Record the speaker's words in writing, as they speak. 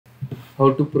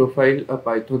How to profile a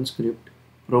Python script.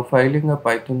 Profiling a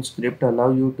Python script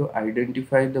allows you to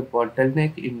identify the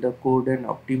bottleneck in the code and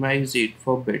optimize it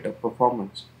for better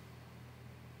performance.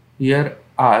 Here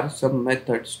are some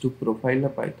methods to profile a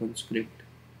Python script.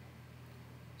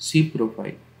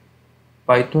 cProfile.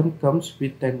 Python comes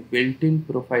with an built-in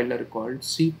profiler called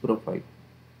cProfile.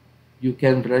 You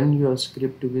can run your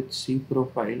script with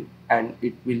cProfile and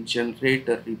it will generate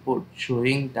a report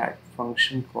showing that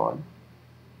function call,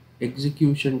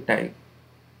 execution time,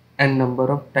 and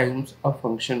number of times a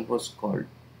function was called.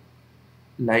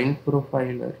 Line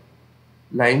Profiler.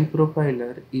 Line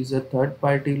Profiler is a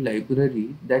third-party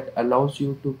library that allows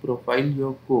you to profile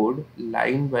your code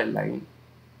line by line,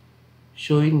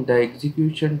 showing the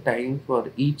execution time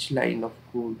for each line of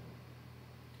code.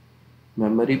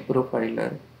 Memory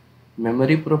Profiler.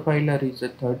 Memory Profiler is a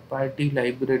third-party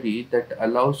library that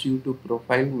allows you to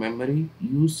profile memory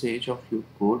usage of your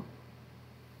code.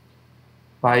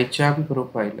 PyCharm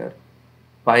Profiler.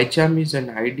 PyCharm is an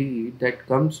IDE that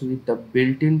comes with a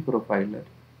built-in profiler.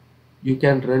 You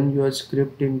can run your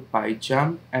script in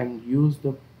PyCharm and use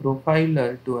the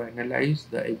profiler to analyze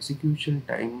the execution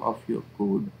time of your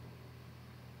code.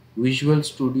 Visual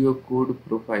Studio Code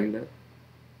Profiler.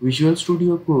 Visual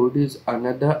Studio Code is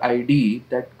another IDE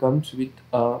that comes with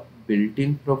a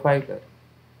built-in profiler.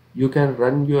 You can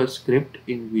run your script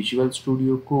in Visual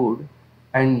Studio Code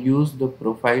and use the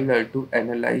profiler to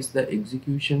analyze the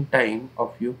execution time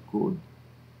of your code.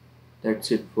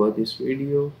 That's it for this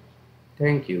video.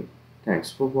 Thank you.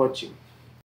 Thanks for watching.